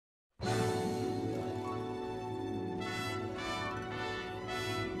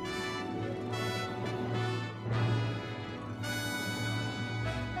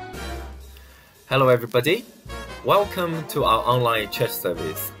Hello everybody, welcome to our online church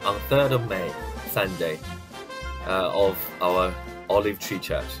service on 3rd of May, Sunday, of our Olive Tree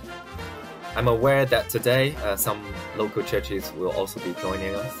Church. I'm aware that today some local churches will also be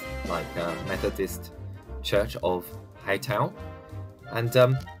joining us, like Methodist Church of Hightown. And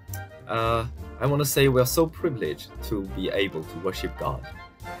I want to say we're so privileged to be able to worship God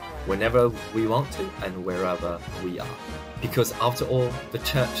whenever we want to and wherever we are. Because after all, the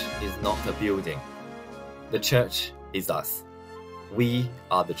church is not a building. The church is us. We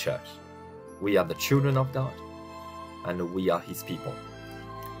are the church. We are the children of God, and we are His people.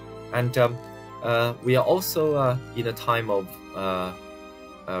 And we are also in a time of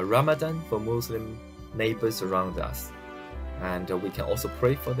Ramadan for Muslim neighbors around us. And we can also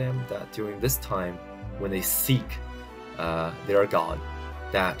pray for them that during this time, when they seek their God,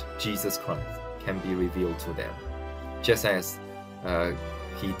 that Jesus Christ can be revealed to them, just as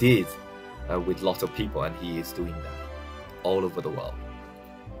He did with lots of people, and He is doing that all over the world.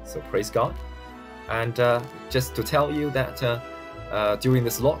 So praise God. And just to tell you that during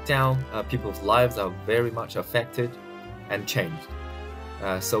this lockdown, people's lives are very much affected and changed.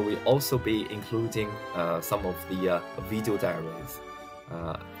 So we'll also be including some of the video diaries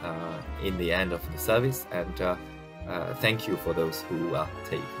in the end of the service, and thank you for those who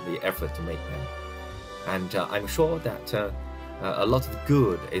take the effort to make them. And I'm sure that a lot of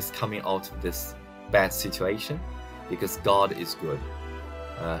good is coming out of this bad situation, because God is good.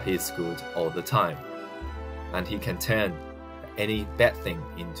 He is good all the time, and He can turn any bad thing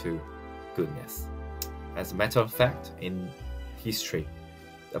into goodness. As a matter of fact, in history,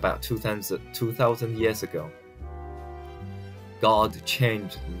 about 2,000 years ago, God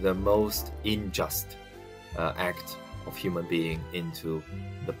changed the most unjust act of human being into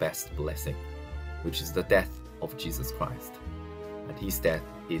the best blessing, which is the death of Jesus Christ. And His death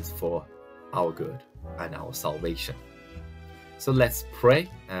is for our good and our salvation. So let's pray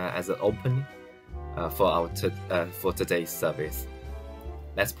as an opening for today's service.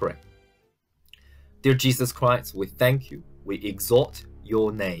 Let's pray. Dear Jesus Christ, we thank you. We exalt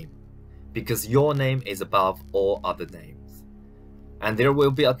your name, because your name is above all other names. And there will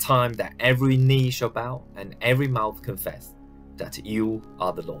be a time that every knee shall bow and every mouth confess that you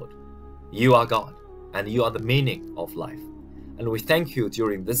are the Lord. You are God, and you are the meaning of life. And we thank you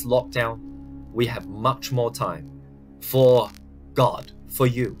during this lockdown. We have much more time for God, for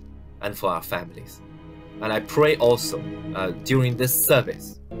you, and for our families. And I pray also during this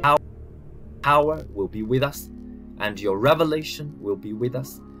service, our power will be with us, and your revelation will be with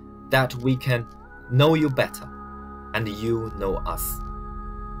us, that we can know you better and you know us.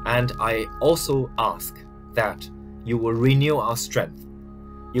 And I also ask that you will renew our strength.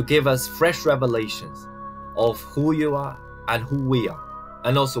 You give us fresh revelations of who you are and who we are,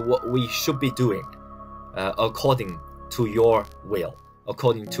 and also what we should be doing according to your will,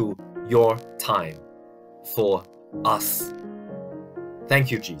 according to your time for us. Thank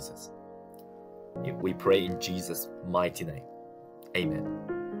you, Jesus. We pray in Jesus' mighty name. Amen.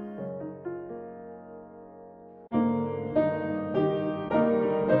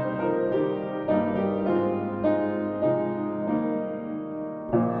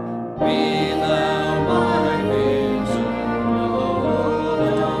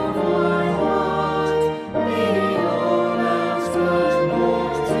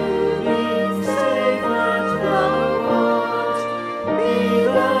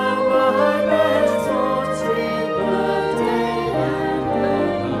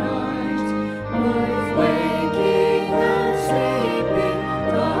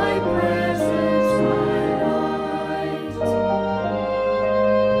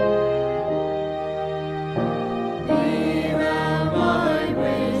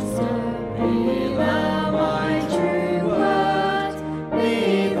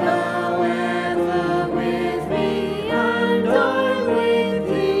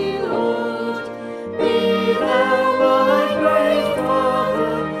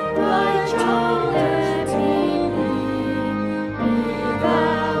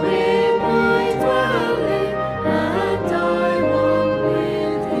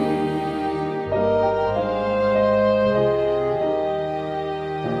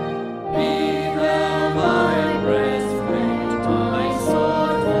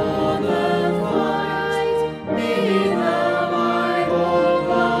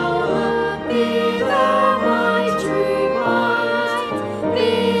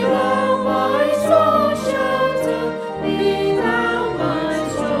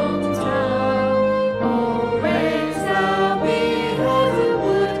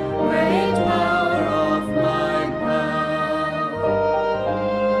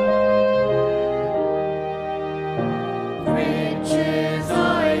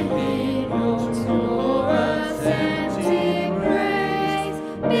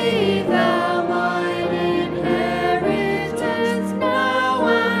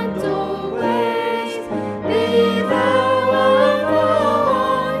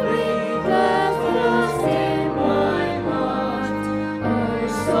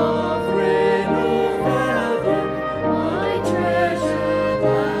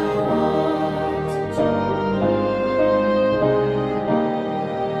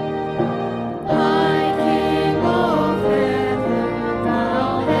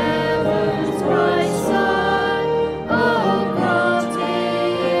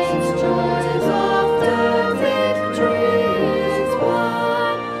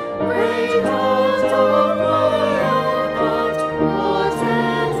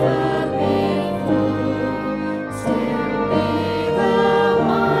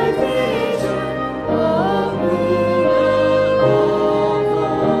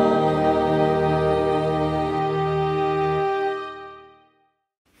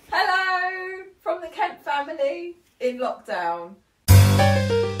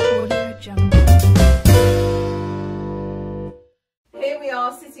 we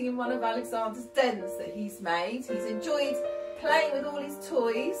are sitting in one of Alexander's dens that he's made. He's enjoyed playing with all his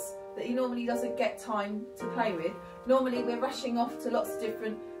toys that he normally doesn't get time to play with. Normally we're rushing off to lots of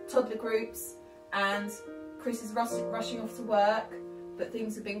different toddler groups and Chris is rushing off to work, but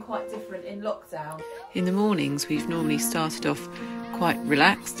things have been quite different in lockdown. In the mornings we've normally started off quite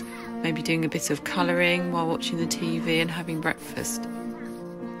relaxed, maybe doing a bit of colouring while watching the TV and having breakfast.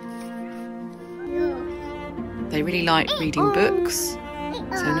 They really like reading books,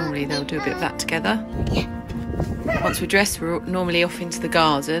 so normally they'll do a bit of that together. Once we're dressed, we're normally off into the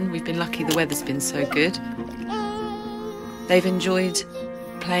garden. We've been lucky the weather's been so good. They've enjoyed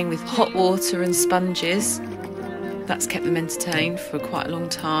playing with hot water and sponges. That's kept them entertained for quite a long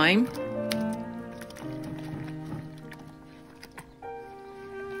time.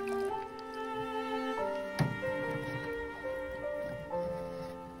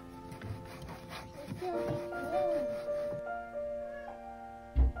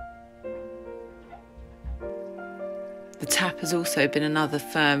 The tap has also been another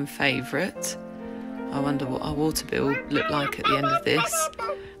firm favourite. I wonder what our water bill will look like at the end of this.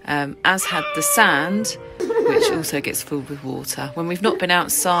 As had the sand, which also gets filled with water. When we've not been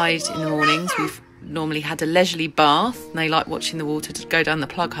outside in the mornings, we've normally had a leisurely bath, and they like watching the water to go down the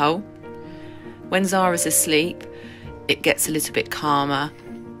plug hole. When Zara's asleep, it gets a little bit calmer.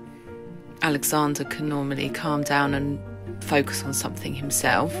 Alexander can normally calm down and focus on something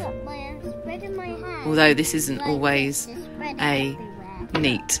himself. Although this isn't always a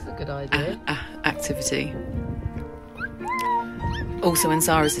neat activity. Also, when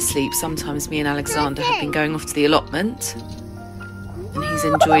Zara's asleep, sometimes me and Alexander have been going off to the allotment, and he's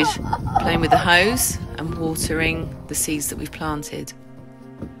enjoyed playing with the hose and watering the seeds that we've planted.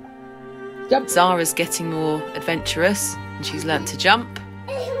 Zara's getting more adventurous and she's learnt to jump.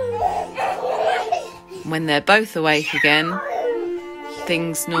 When they're both awake again,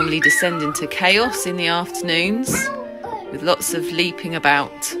 things normally descend into chaos in the afternoons, with lots of leaping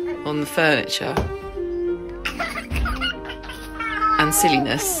about on the furniture and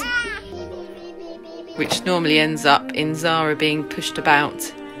silliness, which normally ends up in Zara being pushed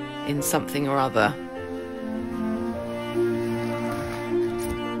about in something or other.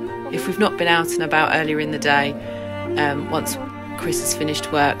 If we've not been out and about earlier in the day, once Chris has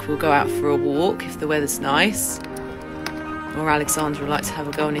finished work, we'll go out for a walk if the weather's nice. Or Alexander would like to have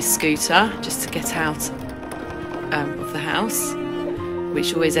a go on his scooter just to get out of the house,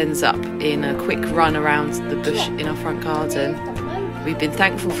 which always ends up in a quick run around the bush in our front garden. We've been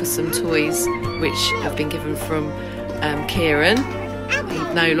thankful for some toys which have been given from Kieran,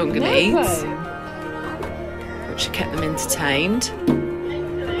 who no longer needs, which have kept them entertained,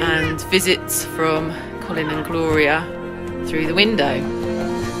 and visits from Colin and Gloria through the window.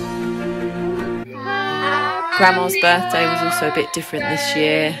 Grandma's birthday was also a bit different this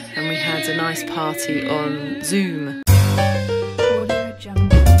year, and we had a nice party on Zoom.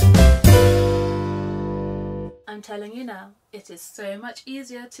 I'm telling you now, it is so much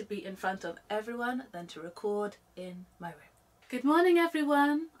easier to be in front of everyone than to record in my room. Good morning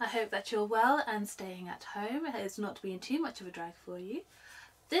everyone, I hope that you're well and staying at home. It has not been too much of a drag for you.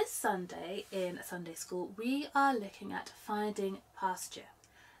 This Sunday in Sunday school we are looking at finding pasture.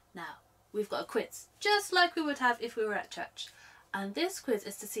 Now, we've got a quiz, just like we would have if we were at church. And this quiz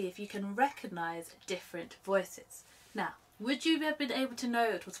is to see if you can recognise different voices. Now, would you have been able to know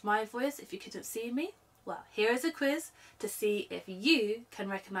it was my voice if you couldn't see me? Well, here is a quiz to see if you can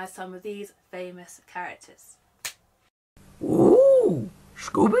recognise some of these famous characters. Ooh,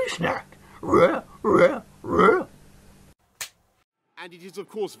 Scooby Snack. Ruh, ruh, ruh. And it is of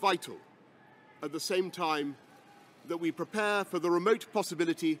course vital at the same time that we prepare for the remote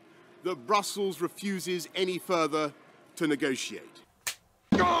possibility that Brussels refuses any further to negotiate.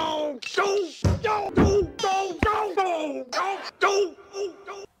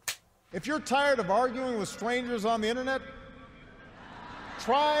 If you're tired of arguing with strangers on the internet,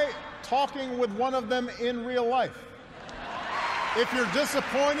 try talking with one of them in real life. If you're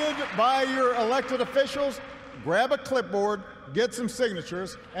disappointed by your elected officials, grab a clipboard, get some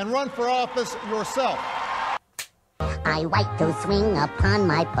signatures, and run for office yourself. I like to swing upon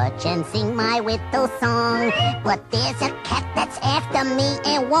my perch and sing my little song. But there's a cat that's after me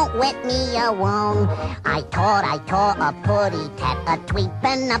and won't let me alone. I tore a putty tat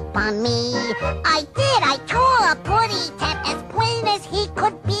a-tweeping up on me. I tore a putty tat as plain as he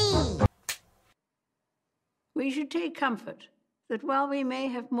could be. We should take comfort that while we may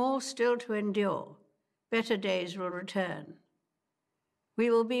have more still to endure, better days will return. We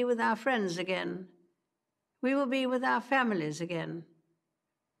will be with our friends again. We will be with our families again.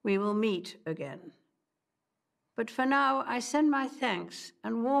 We will meet again. But for now, I send my thanks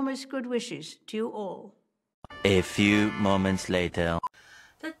and warmest good wishes to you all. A few moments later.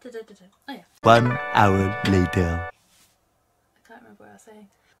 Oh yeah. 1 hour later. I can't remember what I was saying.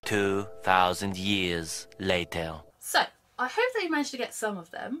 2,000 years later. So, I hope that you managed to get some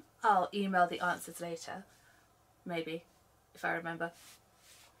of them. I'll email the answers later. Maybe, if I remember.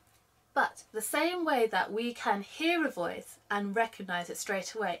 But the same way that we can hear a voice and recognise it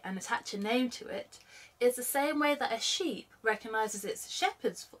straight away and attach a name to it, is the same way that a sheep recognises its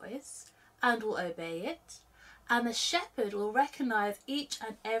shepherd's voice and will obey it, and the shepherd will recognise each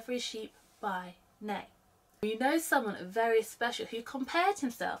and every sheep by name. We know someone very special who compared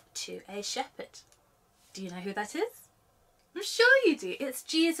himself to a shepherd. Do you know who that is? I'm sure you do. It's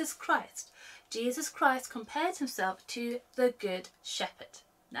Jesus Christ. Jesus Christ compared himself to the Good Shepherd.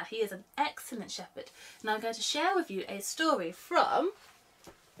 Now, he is an excellent shepherd. And I'm going to share with you a story from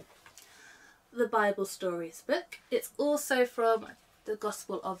the Bible Stories book. It's also from the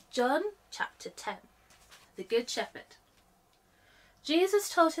Gospel of John, chapter 10. The Good Shepherd. Jesus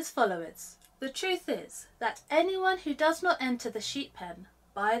told his followers, "The truth is that anyone who does not enter the sheep pen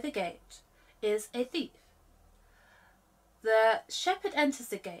by the gate is a thief. The shepherd enters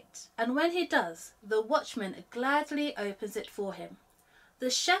the gate, and when he does, the watchman gladly opens it for him. The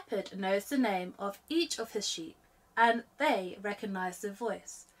shepherd knows the name of each of his sheep, and they recognize the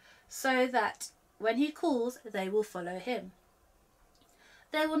voice, so that when he calls, they will follow him.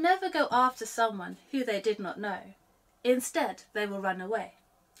 They will never go after someone who they did not know. Instead, they will run away,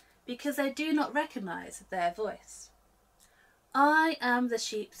 because they do not recognize their voice. I am the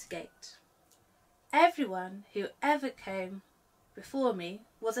sheep's gate. Everyone who ever came before me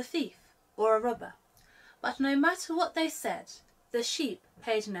was a thief or a robber, but no matter what they said, the sheep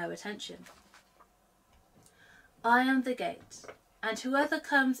paid no attention. I am the gate, and whoever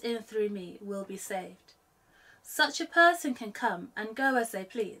comes in through me will be saved. Such a person can come and go as they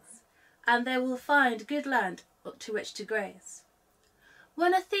please, and they will find good land to which to graze.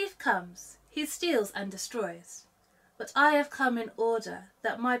 When a thief comes, he steals and destroys, but I have come in order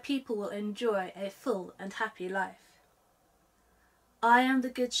that my people will enjoy a full and happy life. I am the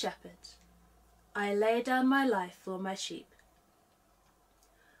Good Shepherd. I lay down my life for my sheep.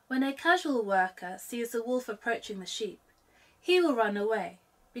 When a casual worker sees the wolf approaching the sheep, he will run away,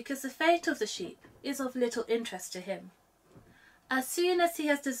 because the fate of the sheep is of little interest to him. As soon as he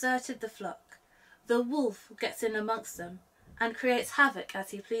has deserted the flock, the wolf gets in amongst them and creates havoc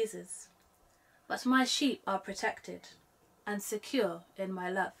as he pleases. But my sheep are protected and secure in my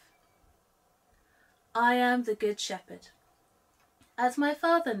love. I am the Good Shepherd. As my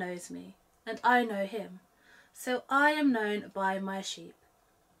Father knows me, and I know him, so I am known by my sheep.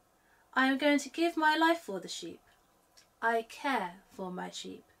 I am going to give my life for the sheep. I care for my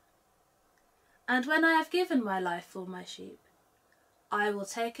sheep. And when I have given my life for my sheep, I will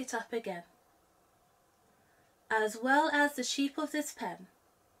take it up again. As well as the sheep of this pen,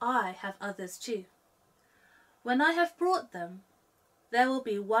 I have others too. When I have brought them, there will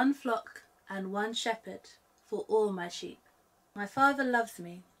be one flock and one shepherd for all my sheep. My Father loves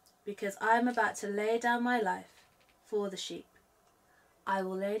me because I am about to lay down my life for the sheep. I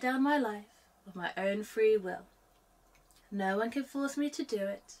will lay down my life of my own free will. No one can force me to do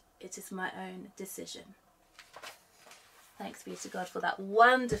it. It is my own decision. Thanks be to God for that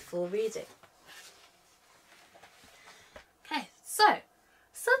wonderful reading. Okay, so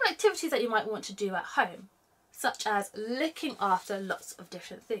some activities that you might want to do at home, such as looking after lots of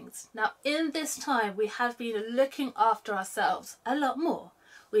different things. Now, in this time, we have been looking after ourselves a lot more.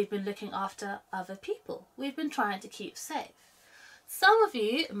 We've been looking after other people. We've been trying to keep safe. Some of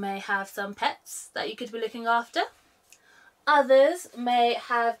you may have some pets that you could be looking after. Others may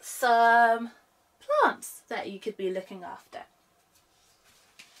have some plants that you could be looking after.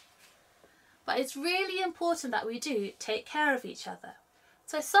 But it's really important that we do take care of each other.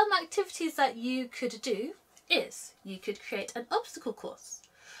 So some activities that you could do is you could create an obstacle course.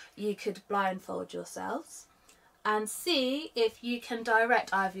 You could blindfold yourselves and see if you can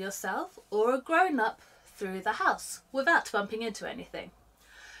direct either yourself or a grown-up through the house without bumping into anything.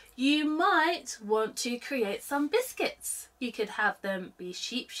 You might want to create some biscuits. You could have them be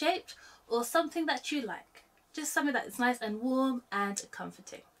sheep-shaped or something that you like. Just something that is nice and warm and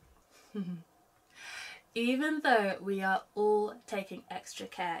comforting. Even though we are all taking extra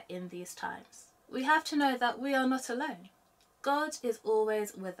care in these times, we have to know that we are not alone. God is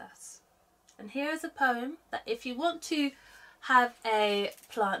always with us. And here is a poem that if you want to have a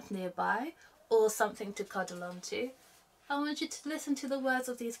plant nearby or something to cuddle onto, I want you to listen to the words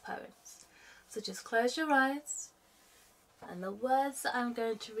of these poems. So just close your eyes, and the words that I'm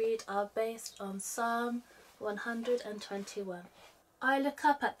going to read are based on Psalm 121. I look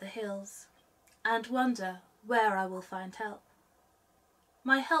up at the hills and wonder where I will find help.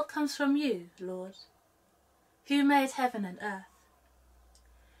 My help comes from you, Lord, who made heaven and earth.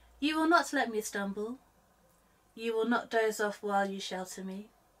 You will not let me stumble. You will not doze off while you shelter me.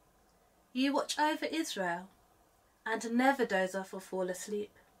 You watch over Israel and never doze off or fall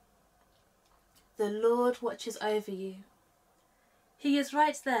asleep. The Lord watches over you. He is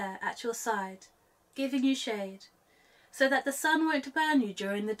right there at your side, giving you shade, so that the sun won't burn you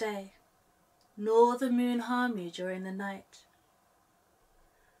during the day, nor the moon harm you during the night.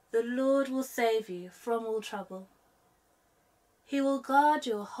 The Lord will save you from all trouble. He will guard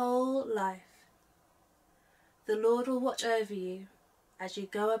your whole life. The Lord will watch over you as you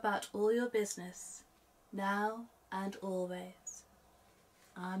go about all your business, now and always.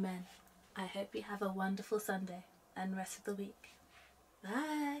 Amen. I hope you have a wonderful Sunday and rest of the week.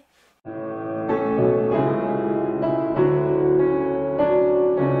 Bye.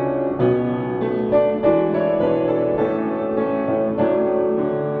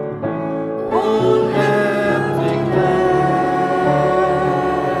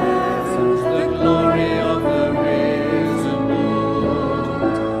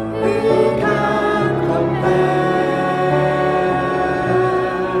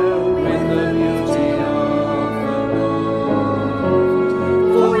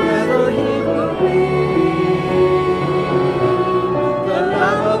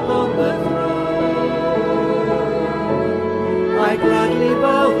 I gladly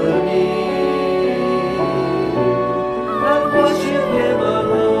bow the knee and worship Him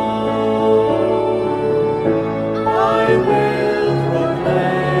alone. I will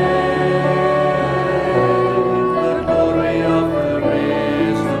proclaim the glory of the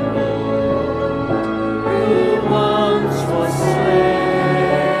risen Lord, who once was slain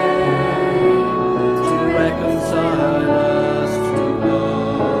to reconcile us to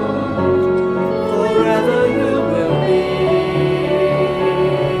God. Forever you will be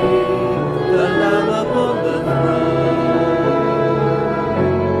the Lamb upon the throne.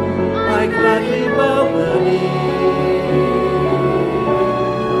 I gladly bow the knee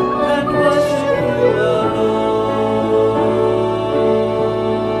and worship you alone.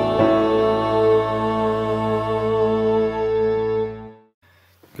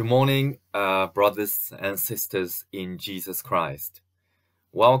 Good morning, brothers and sisters in Jesus Christ.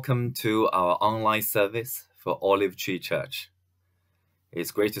 Welcome to our online service for Olive Tree Church.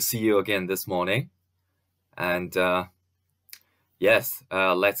 It's great to see you again this morning. And yes,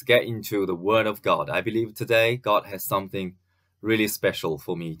 let's get into the Word of God. I believe today God has something really special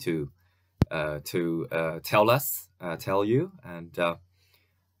for me to tell you.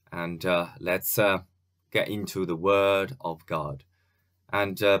 And let's get into the Word of God.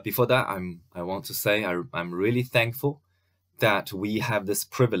 And before that, I want to say I'm really thankful that we have this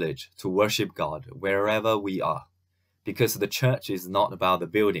privilege to worship God wherever we are, because the church is not about the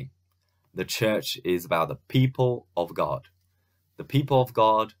building. The church is about the people of God. The people of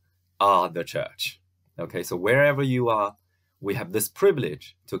God are the church. Okay, so wherever you are, we have this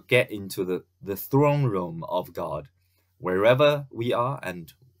privilege to get into the throne room of God, wherever we are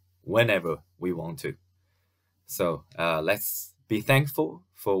and whenever we want to. So let's be thankful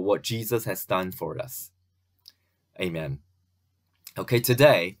for what Jesus has done for us. Amen. Okay,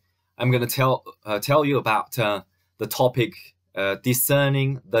 today I'm going to tell you about the topic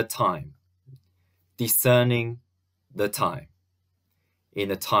discerning the time. Discerning the time in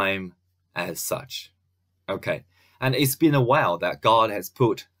a time as such. Okay, and it's been a while that God has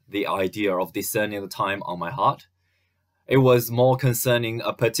put the idea of discerning the time on my heart. It was more concerning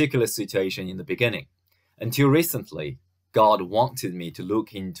a particular situation in the beginning. Until recently, God wanted me to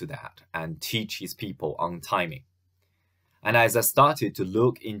look into that and teach His people on timing. And as I started to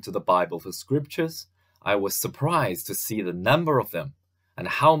look into the Bible for scriptures, I was surprised to see the number of them and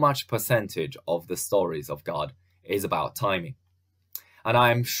how much percentage of the stories of God is about timing. And I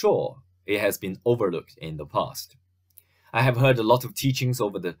am sure it has been overlooked in the past. I have heard a lot of teachings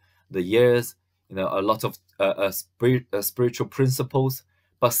over the years, a lot of spiritual principles,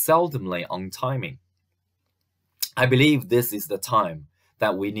 but seldomly on timing. I believe this is the time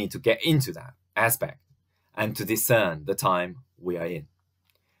that we need to get into that aspect and to discern the time we are in.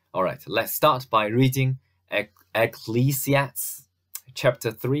 All right, let's start by reading Ecclesiastes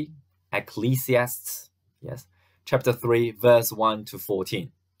chapter 3. Ecclesiastes, yes, chapter 3, verse 1 to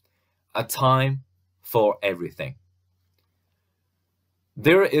 14. A time for everything.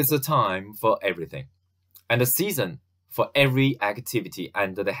 There is a time for everything, and a season for every activity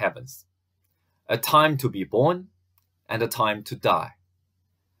under the heavens. A time to be born, and a time to die.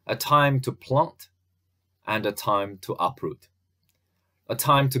 A time to plant, and a time to uproot, a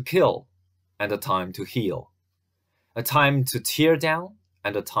time to kill and a time to heal, a time to tear down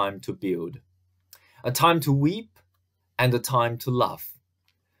and a time to build, a time to weep and a time to laugh,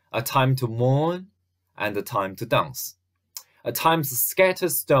 a time to mourn and a time to dance, a time to scatter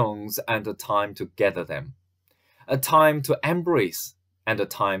stones and a time to gather them, a time to embrace and a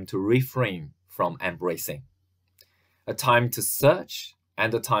time to refrain from embracing, a time to search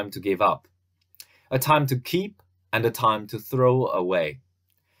and a time to give up, a time to keep and a time to throw away,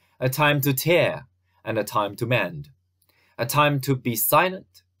 a time to tear and a time to mend, a time to be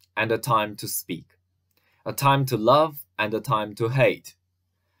silent and a time to speak, a time to love and a time to hate,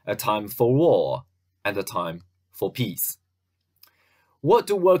 a time for war and a time for peace. What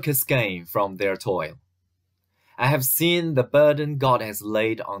do workers gain from their toil? I have seen the burden God has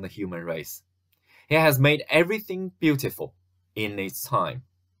laid on the human race. He has made everything beautiful in its time.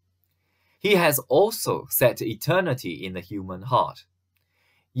 He has also set eternity in the human heart.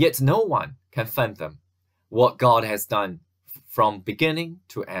 Yet no one can fathom what God has done from beginning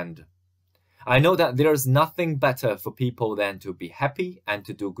to end. I know that there is nothing better for people than to be happy and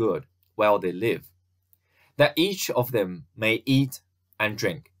to do good while they live, that each of them may eat and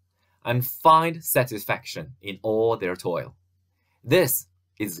drink and find satisfaction in all their toil. This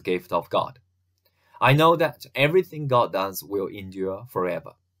is the gift of God. I know that everything God does will endure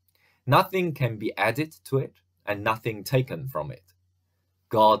forever. Nothing can be added to it and nothing taken from it.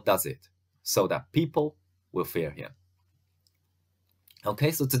 God does it so that people will fear him.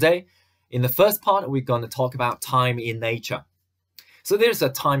 Okay, so today, in the first part, we're going to talk about time in nature. So there's a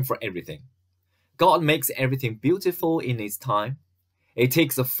time for everything. God makes everything beautiful in its time. It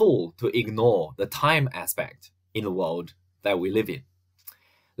takes a fool to ignore the time aspect in the world that we live in.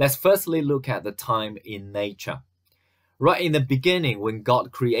 Let's firstly look at the time in nature. Right in the beginning, when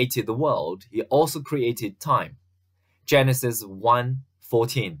God created the world, he also created time. Genesis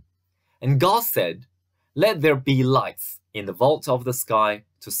 1:14. And God said, "Let there be lights in the vault of the sky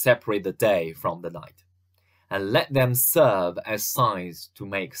to separate the day from the night, and let them serve as signs to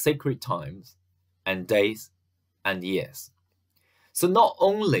make sacred times and days and years." So not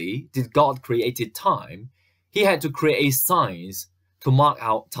only did God create time, he had to create signs to mark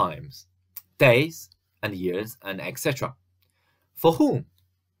out times, days and years and etc. For whom?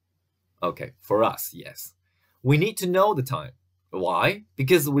 Okay, for us, yes. We need to know the time. Why?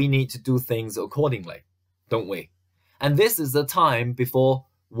 Because we need to do things accordingly, don't we? And this is the time before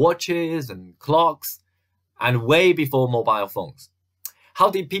watches and clocks and way before mobile phones. How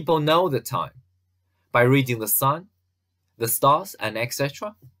did people know the time? By reading the sun, the stars, and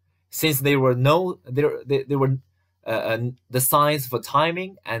etc. Since there were the signs for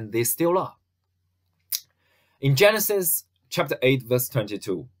timing, and they still are. In Genesis chapter 8, verse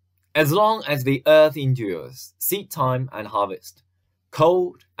 22, as long as the earth endures, seed time and harvest,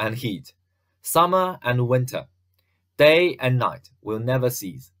 cold and heat, summer and winter, day and night will never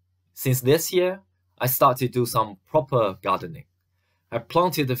cease. Since this year, I started to do some proper gardening. I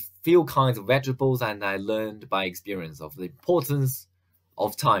planted a few kinds of vegetables and I learned by experience of the importance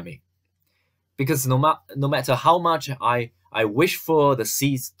of timing. Because no matter how much I wish for the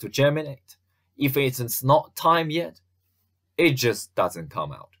seeds to germinate, if it's not time yet, it just doesn't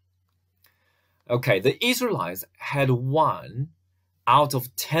come out. Okay, the Israelites had 1 out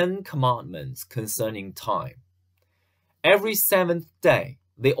of 10 commandments concerning time. Every 7th day,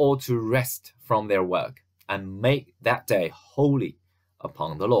 they ought to rest from their work and make that day holy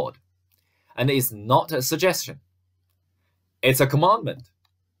upon the Lord. And it's not a suggestion. It's a commandment.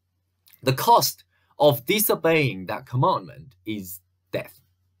 The cost of disobeying that commandment is death.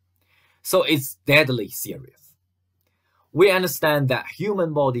 So it's deadly serious. We understand that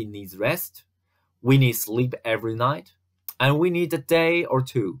human body needs rest, we need sleep every night, and we need a day or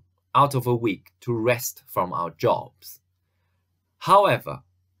two out of a week to rest from our jobs. However,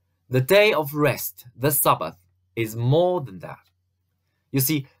 the day of rest, the Sabbath, is more than that. You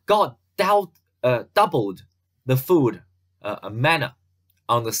see, God doubled the food, manna,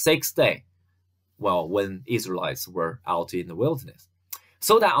 on the 6th day, well, when Israelites were out in the wilderness,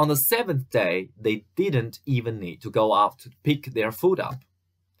 so that on the 7th day, they didn't even need to go out to pick their food up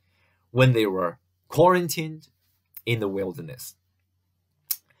when they were quarantined in the wilderness.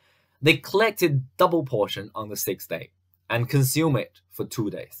 They collected double portion on the 6th day and consumed it for 2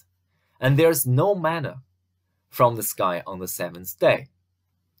 days. And there's no manna from the sky on the 7th day.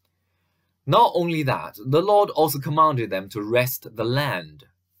 Not only that, the Lord also commanded them to rest the land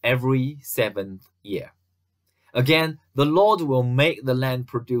every 7th year. Again, the Lord will make the land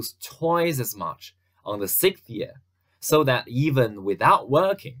produce twice as much on the 6th year, so that even without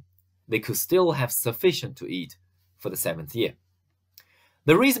working, they could still have sufficient to eat for the 7th year.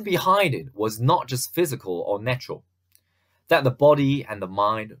 The reason behind it was not just physical or natural, that the body and the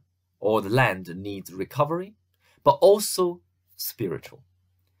mind or the land needs recovery, but also spiritual.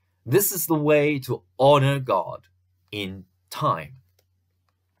 This is the way to honor God in time.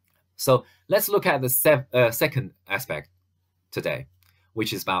 So let's look at the second aspect today,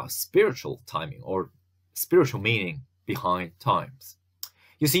 which is about spiritual timing or spiritual meaning behind times.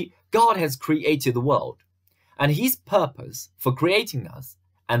 You see, God has created the world, and his purpose for creating us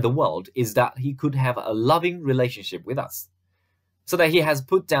and the world is that he could have a loving relationship with us, so that he has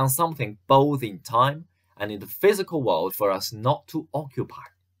put down something both in time and in the physical world for us not to occupy,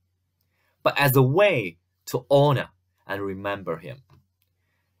 but as a way to honor and remember him.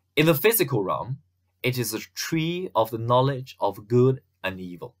 In the physical realm, it is a tree of the knowledge of good and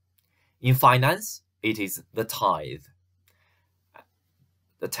evil. In finance, it is the tithe,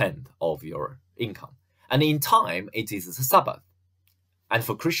 the 10th of your income. And in time, it is the Sabbath. And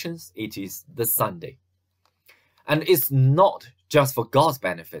for Christians, it is the Sunday. And it's not just for God's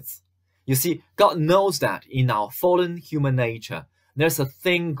benefits. You see, God knows that in our fallen human nature, there's a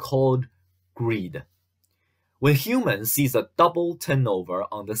thing called greed. When humans see a double turnover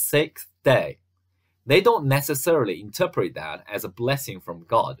on the 6th day, they don't necessarily interpret that as a blessing from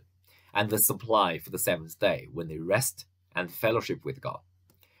God and the supply for the 7th day when they rest and fellowship with God,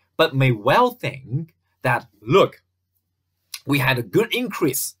 but may well think that, look, we had a good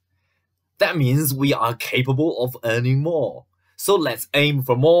increase. That means we are capable of earning more. So let's aim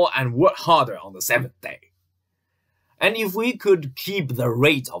for more and work harder on the 7th day. And if we could keep the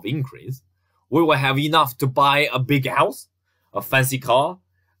rate of increase, we will have enough to buy a big house, a fancy car,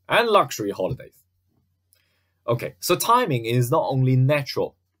 and luxury holidays. Okay, so timing is not only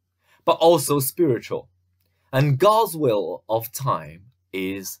natural, but also spiritual. And God's will of time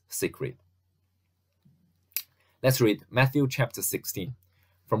is secret. Let's read Matthew chapter 16,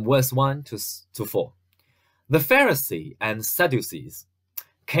 from verse 1 to 4. The Pharisees and Sadducees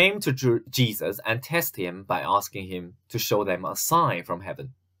came to Jesus and tested him by asking him to show them a sign from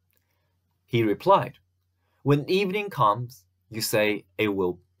heaven. He replied, "When evening comes, you say it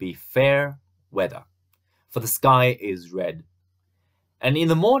will be fair weather, for the sky is red. And in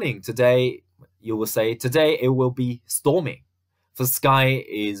the morning today, you will say, today it will be stormy, for the sky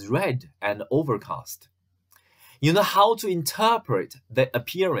is red and overcast. You know how to interpret the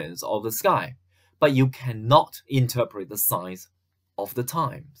appearance of the sky, but you cannot interpret the signs of the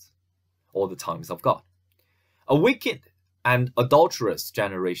times, or the times of God. A wicked and adulterous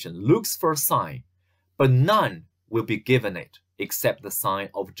generation looks for a sign, but none will be given it except the sign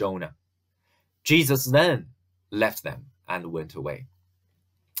of Jonah." Jesus then left them and went away.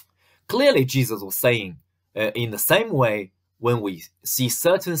 Clearly, Jesus was saying, in the same way, when we see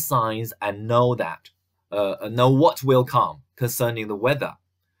certain signs and know what will come concerning the weather,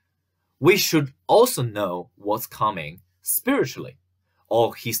 we should also know what's coming spiritually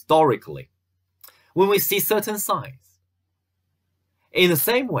or historically when we see certain signs. In the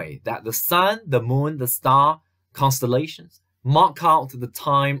same way that the sun, the moon, the star, constellations mark out the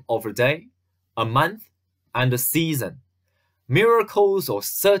time of a day, a month, and a season, miracles or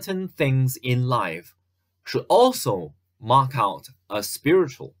certain things in life should also mark out a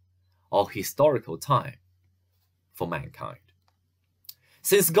spiritual or historical time for mankind.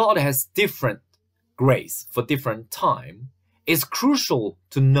 Since God has different grace for different time, it's crucial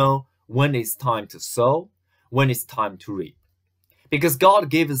to know when it's time to sow, when it's time to reap. Because God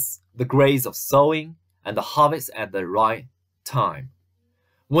gives us the grace of sowing and the harvest at the right time.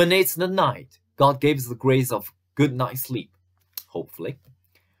 When it's the night, God gives the grace of good night's sleep, hopefully.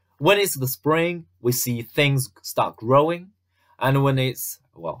 When it's the spring, we see things start growing. And when it's,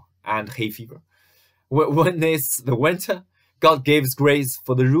 and hay fever. When it's the winter, God gives grace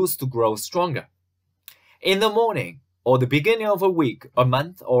for the roots to grow stronger. In the morning, or the beginning of a week, a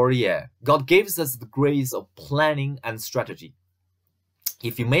month, or a year, God gives us the grace of planning and strategy.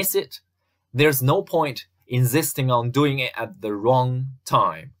 If you miss it, there's no point insisting on doing it at the wrong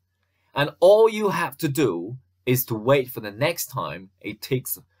time. And all you have to do is to wait for the next time it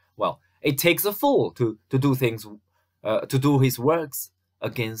takes a fool to do things, to do his works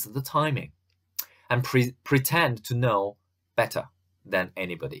against the timing, and pretend to know better than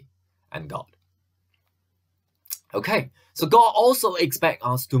anybody and God. Okay, so God also expects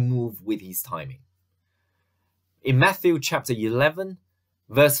us to move with his timing. In Matthew chapter 11,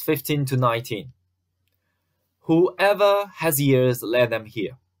 verse 15 to 19, "Whoever has ears, let them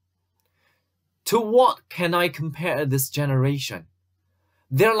hear. To what can I compare this generation?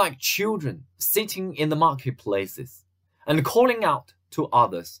 They're like children sitting in the marketplaces and calling out to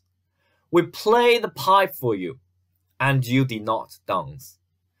others, We played the pipe for you, and you did not dance.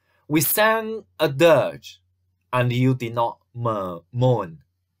 We sang a dirge, and you did not mourn.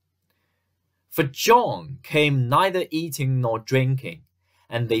 For John came neither eating nor drinking,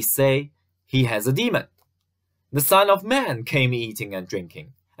 and they say he has a demon. The Son of Man came eating and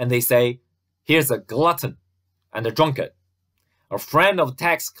drinking, and they say, here's a glutton and a drunkard, a friend of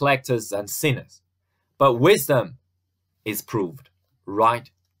tax collectors and sinners. But wisdom is proved right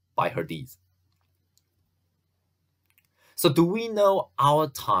by her deeds. So do we know our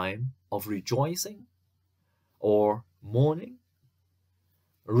time of rejoicing or mourning,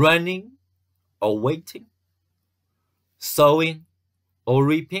 running or waiting, sowing or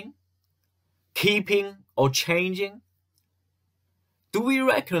reaping, keeping or changing? Do we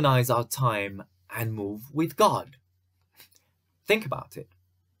recognize our time and move with God? Think about it.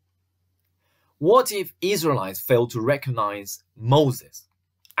 What if Israelites failed to recognize Moses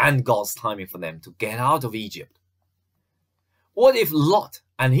and God's timing for them to get out of Egypt? What if Lot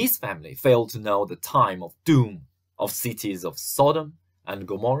and his family failed to know the time of doom of cities of Sodom and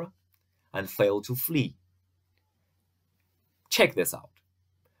Gomorrah and failed to flee? Check this out.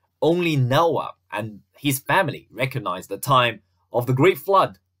 Only Noah and his family recognized the time of the great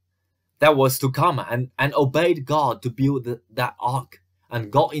flood that was to come and obeyed God to build that ark and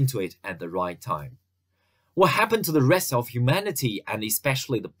got into it at the right time. What happened to the rest of humanity, and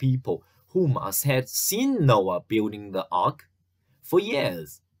especially the people who must have seen Noah building the ark for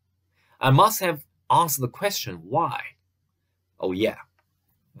years and must have asked the question, why? Oh yeah,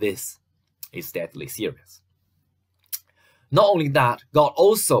 this is deadly serious. Not only that, God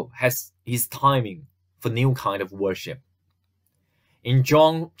also has his timing for new kind of worship. In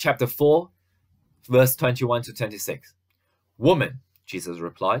John chapter 4, verse 21 to 26, "Woman," Jesus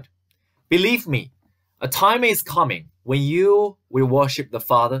replied, "believe me, a time is coming when you will worship the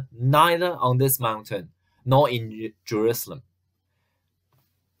Father neither on this mountain nor in Jerusalem."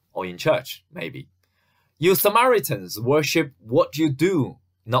 Or in church, maybe. "You Samaritans worship what you do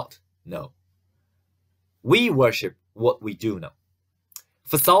not know. We worship what we do know.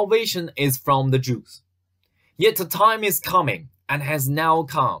 For salvation is from the Jews. Yet the time is coming, and has now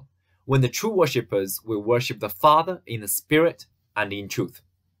come, when the true worshippers will worship the Father in the Spirit and in truth.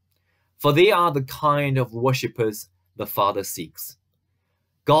 For they are the kind of worshippers the Father seeks.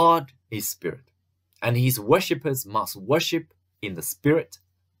 God is Spirit, and his worshippers must worship in the Spirit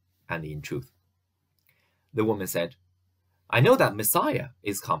and in truth." The woman said, "I know that Messiah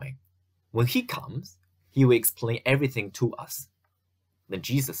is coming. When he comes, he will explain everything to us." Then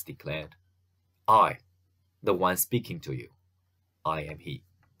Jesus declared, "I, the one speaking to you, I am he."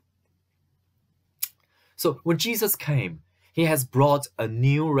 So when Jesus came, he has brought a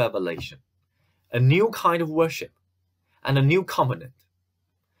new revelation, a new kind of worship, and a new covenant.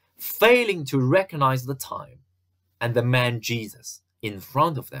 Failing to recognize the time and the man Jesus in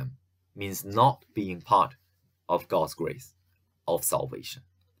front of them means not being part of God's grace of salvation.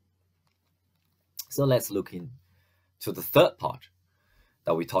 So let's look into the third part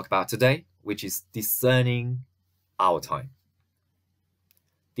that we talk about today, which is discerning our time.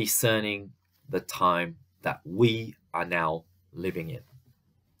 Discerning the time that we are now living in.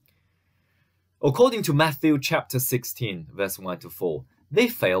 According to Matthew chapter 16, verse 1 to 4, they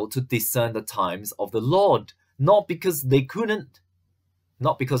failed to discern the times of the Lord, not because they couldn't,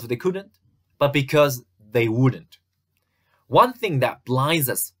 but because they wouldn't. One thing that blinds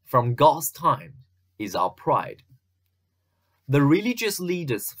us from God's time is our pride. The religious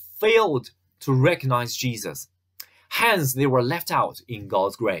leaders failed to recognize Jesus. Hence, they were left out in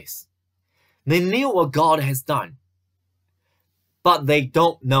God's grace. They knew what God has done, but they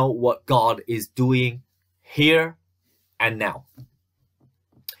don't know what God is doing here and now.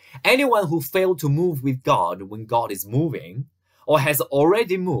 Anyone who failed to move with God when God is moving, or has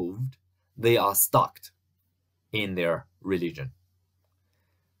already moved, they are stuck in their religion.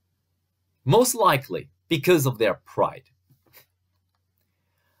 Most likely because of their pride.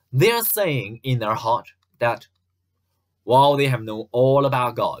 They are saying in their heart that while they have known all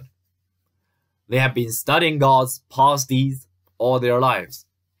about God, they have been studying God's past deeds all their lives,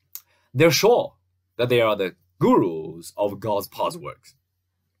 they're sure that they are the gurus of God's past works.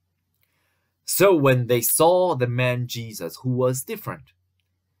 So when they saw the man Jesus who was different,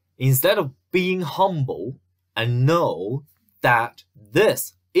 instead of being humble and know that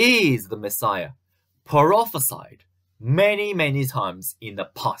this is the Messiah prophesied many times in the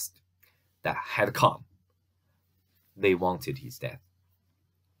past that had come, they wanted his death.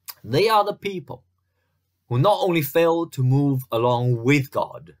 They are the people who not only fail to move along with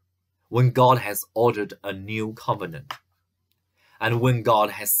God when God has ordered a new covenant, and when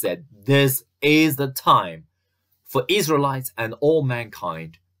God has said, this is the time for Israelites and all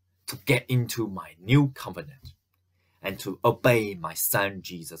mankind to get into my new covenant and to obey my Son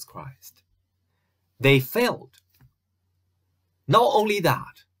Jesus Christ. They failed. Not only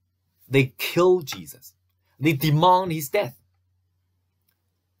that, they killed Jesus. They demand his death.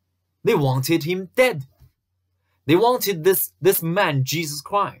 They wanted him dead. They wanted this man, Jesus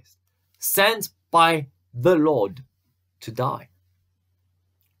Christ, sent by the Lord to die.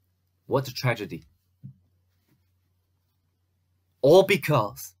 What a tragedy. All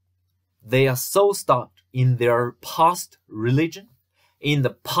because they are so stuck in their past religion, in the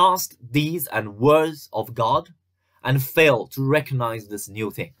past deeds and words of God, and fail to recognize this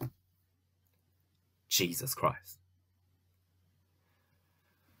new thing, Jesus Christ.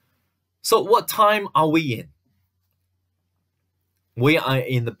 So what time are we in? We are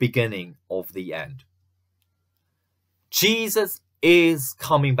in the beginning of the end. Jesus is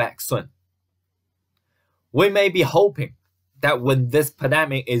coming back soon. We may be hoping that when this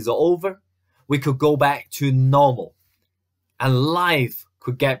pandemic is over, we could go back to normal and life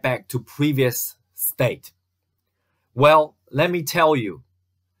could get back to previous state. Well, let me tell you,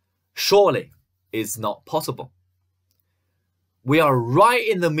 surely it's not possible. We are right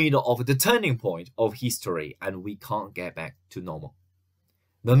in the middle of the turning point of history and we can't get back to normal.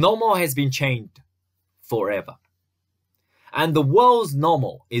 The normal has been changed forever. And the world's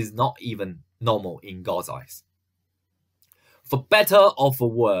normal is not even normal in God's eyes. For better or for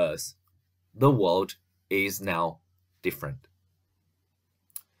worse, the world is now different.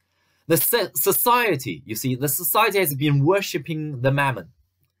 The society, you see, the society has been worshipping the mammon.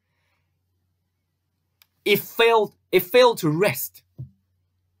 It failed to rest.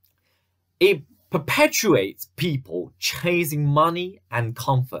 It perpetuates people chasing money and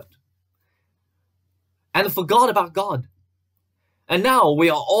comfort and forgot about God. And now we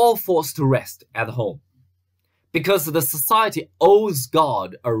are all forced to rest at home because the society owes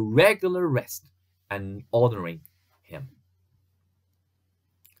God a regular rest and honoring him.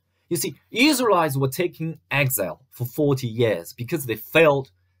 You see, Israelites were taking exile for 40 years because they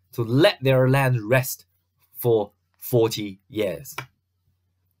failed to let their land rest for 40 years.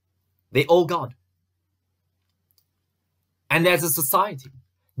 They owe God. And as a society,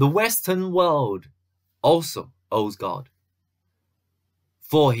 the Western world also owes God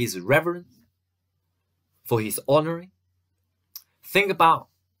for his reverence, for his honoring. Think about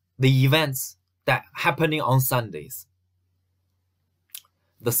the events that are happening on Sundays.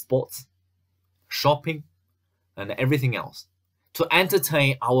 The sports, shopping, and everything else to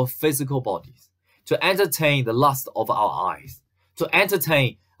entertain our physical bodies, to entertain the lust of our eyes, to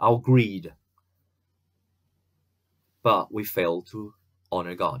entertain our greed. But we fail to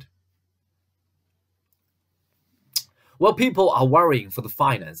honor God. Well, people are worrying for the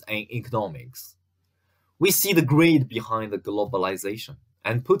finance and economics. We see the greed behind the globalization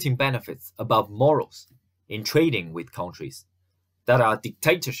and putting benefits above morals in trading with countries that are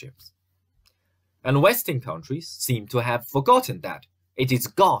dictatorships. And Western countries seem to have forgotten that it is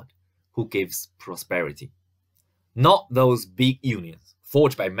God who gives prosperity, not those big unions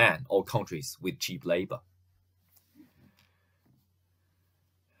forged by men or countries with cheap labor.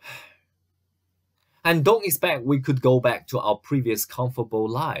 And don't expect we could go back to our previous comfortable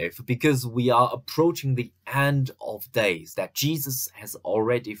life because we are approaching the end of days that Jesus has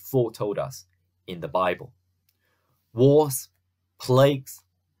already foretold us in the Bible. Wars, plagues,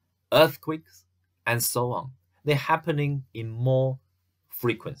 earthquakes, and so on. They're happening in more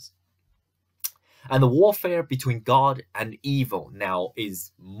frequency. And the warfare between God and evil now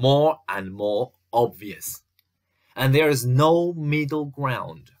is more and more obvious. And there is no middle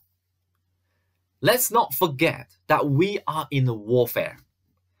ground. Let's not forget that we are in a warfare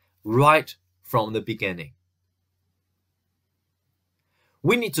right from the beginning.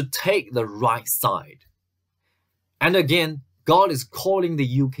 We need to take the right side. And again, God is calling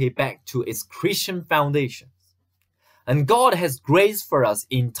the UK back to its Christian foundations. And God has grace for us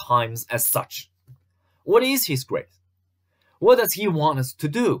in times as such. What is his grace? What does he want us to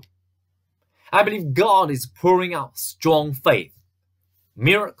do? I believe God is pouring out strong faith,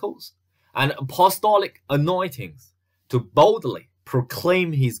 miracles, and apostolic anointings to boldly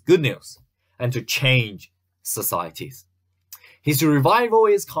proclaim his good news and to change societies. His revival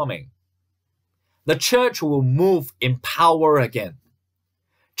is coming. The church will move in power again,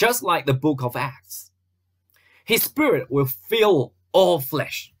 just like the book of Acts. His spirit will fill all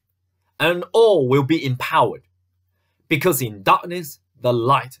flesh, and all will be empowered, because in darkness the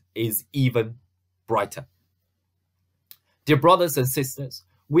light is even brighter. Dear brothers and sisters,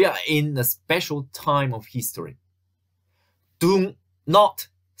 we are in a special time of history. Do not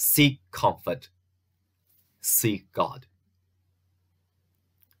seek comfort. Seek God.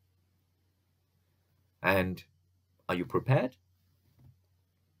 And are you prepared?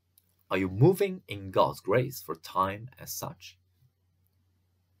 Are you moving in God's grace for time as such?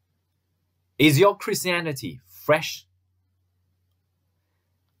 Is your Christianity fresh?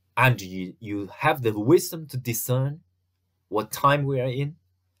 And you have the wisdom to discern what time we are in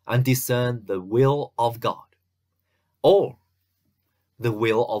and discern the will of God or the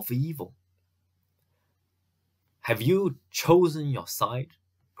will of evil? Have you chosen your side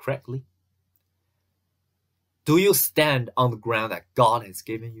correctly? Do you stand on the ground that God has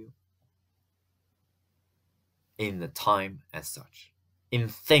given you? In the time as such, in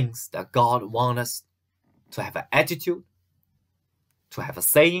things that God wants us to have an attitude, to have a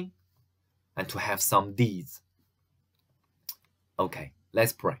saying, and to have some deeds. Okay,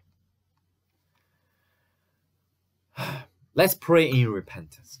 let's pray. Let's pray in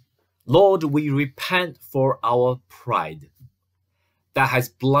repentance. Lord, we repent for our pride that has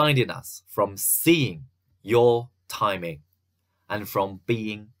blinded us from seeing your timing and from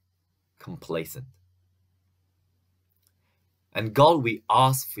being complacent. And God, we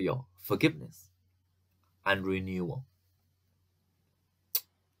ask for your forgiveness and renewal.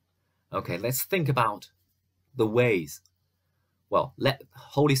 Okay, let's think about the ways. Well, let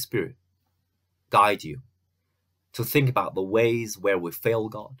Holy Spirit guide you to think about the ways where we fail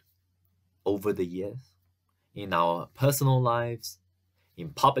God over the years, in our personal lives,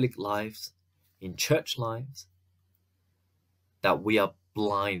 in public lives, in church lives, that we are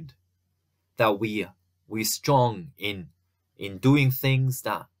blind, that we're strong in doing things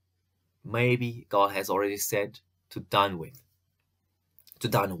that maybe God has already said to done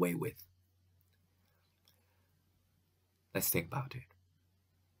away with. Let's think about it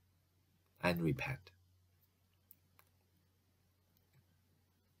and repent.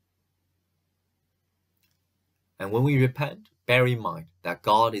 And when we repent, bear in mind that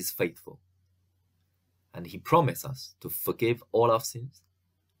God is faithful and He promised us to forgive all our sins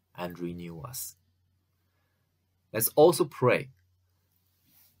and renew us. Let's also pray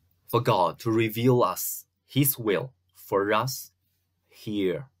for God to reveal us His will for us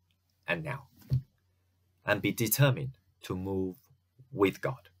here and now, and be determined to move with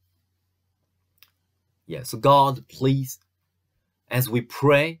God. Yeah, so God, please, as we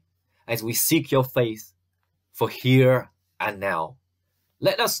pray, as we seek your face for here and now,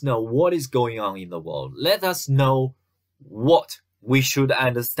 let us know what is going on in the world. Let us know what we should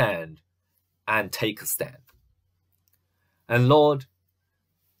understand and take a stand. And Lord,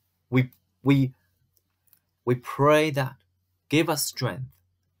 we pray that give us strength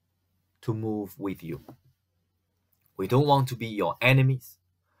to move with you. We don't want to be your enemies,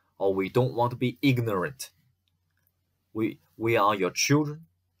 or we don't want to be ignorant. We are your children,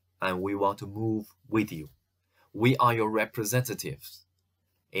 and we want to move with you. We are your representatives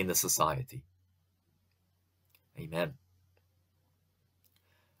in the society. Amen.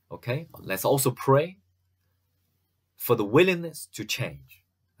 Okay, let's also pray for the willingness to change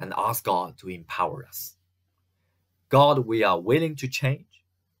and ask God to empower us. God, we are willing to change.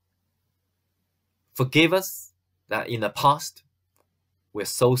 Forgive us that in the past we're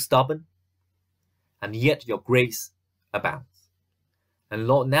so stubborn, and yet your grace abounds. And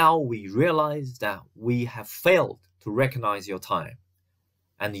Lord, now we realize that we have failed to recognize your time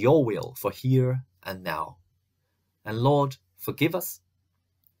and your will for here and now. And Lord, forgive us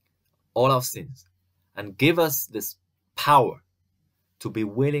all our sins and give us this power to be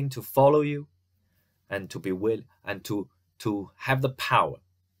willing to follow you and to be willing and to have the power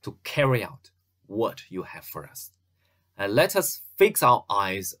to carry out what you have for us. And let us fix our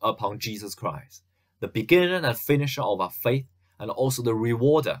eyes upon Jesus Christ, the beginner and finisher of our faith, and also the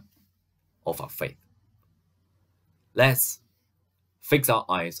rewarder of our faith. Let's fix our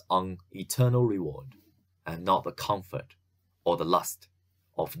eyes on eternal reward and not the comfort or the lust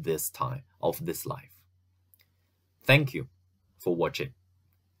of this time, of this life. Thank you for watching.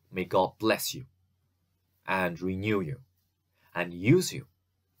 May God bless you and renew you and use you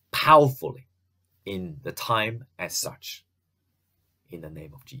powerfully in the time as such. In the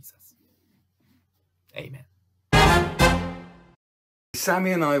name of Jesus. Amen.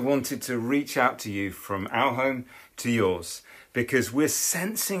 Sammy and I wanted to reach out to you from our home to yours because we're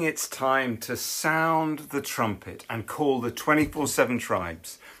sensing it's time to sound the trumpet and call the 24/7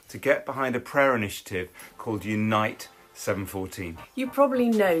 tribes to get behind a prayer initiative called Unite 7:14. You probably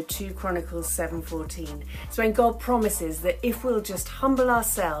know 2 Chronicles 7:14. It's when God promises that if we'll just humble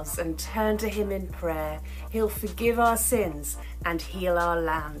ourselves and turn to him in prayer, he'll forgive our sins and heal our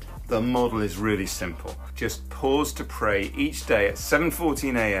land. The model is really simple. Just pause to pray each day at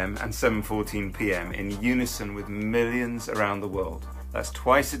 7:14 a.m. and 7:14 p.m. in unison with millions around the world. That's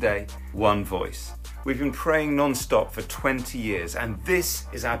twice a day, one voice. We've been praying non-stop for 20 years, and this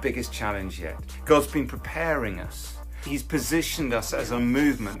is our biggest challenge yet. God's been preparing us. He's positioned us as a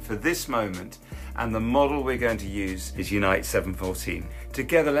movement for this moment, and the model we're going to use is Unite 714.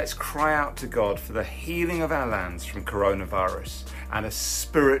 Together, let's cry out to God for the healing of our lands from coronavirus and a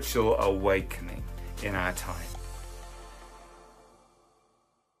spiritual awakening in our time.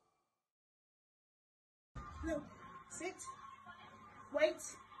 No, sit, wait,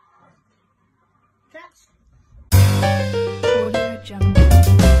 catch. Audio Jungle.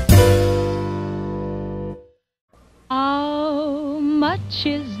 How much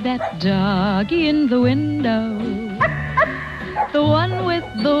is that doggy in the window? The one with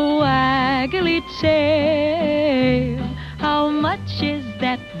the waggly tail. How much is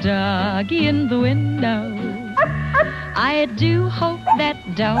that doggy in the window? I do hope that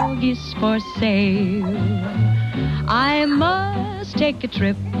dog is for sale. I must take a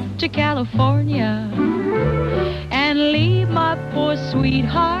trip to California and leave my poor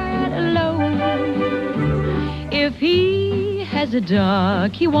sweetheart alone. If he has a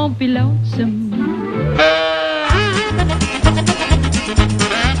dog, he won't be lonesome.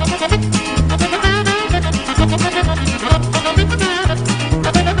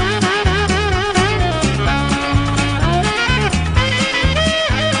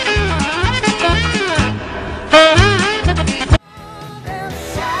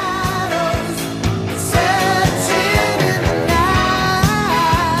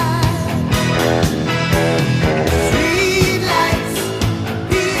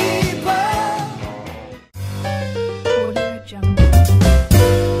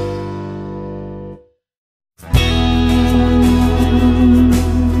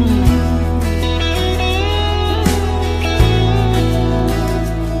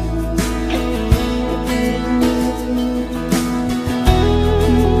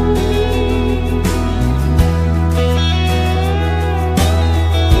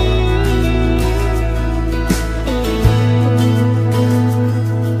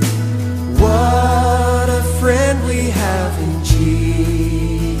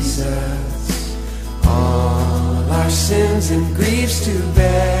 And griefs to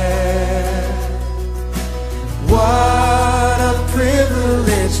bear. What a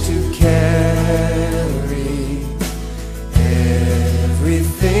privilege to carry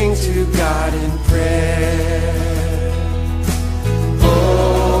everything to God in prayer.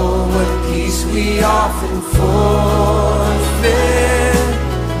 Oh, what peace we often forfeit.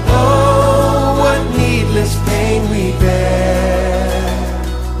 Oh, what needless pain we bear.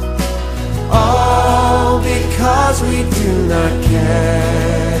 All because we do not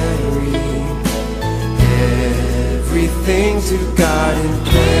carry everything to God in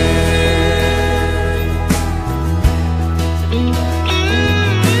prayer.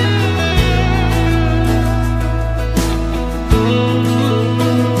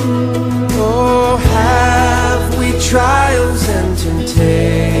 Oh, have we trials and temptations?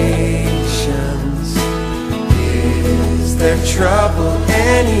 Is there trouble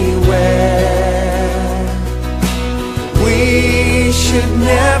anywhere? We should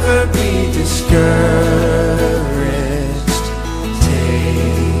never be discouraged.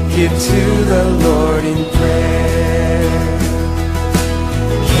 Take it to the Lord in prayer.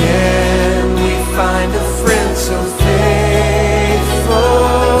 Can we find a friend so faithful,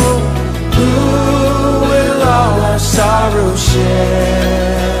 who will all our sorrow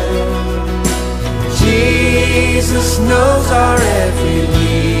share? Jesus knows our every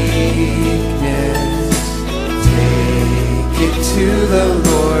weakness. Get to the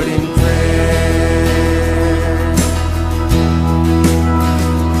Lord in prayer.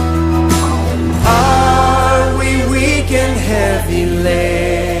 Are we weak and heavy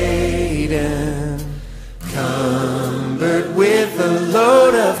laden, cumbered with a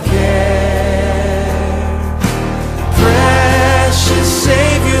load of care? Precious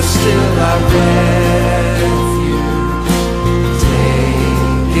Savior, still our refuge.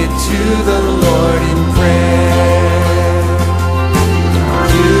 Take it to the Lord in prayer.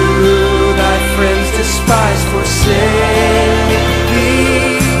 Despise, forsake.